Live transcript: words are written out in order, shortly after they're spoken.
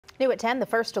New at 10, the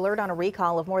first alert on a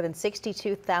recall of more than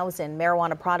 62,000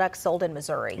 marijuana products sold in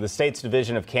Missouri. The state's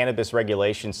Division of Cannabis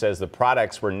Regulation says the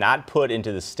products were not put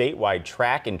into the statewide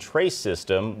track and trace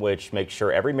system, which makes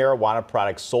sure every marijuana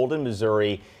product sold in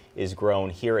Missouri is grown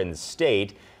here in the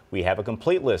state. We have a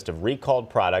complete list of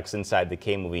recalled products inside the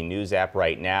K-Movie News app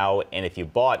right now, and if you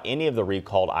bought any of the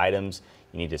recalled items,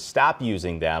 you need to stop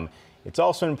using them. It's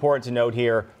also important to note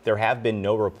here, there have been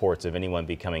no reports of anyone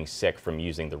becoming sick from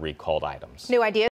using the recalled items. New ideas.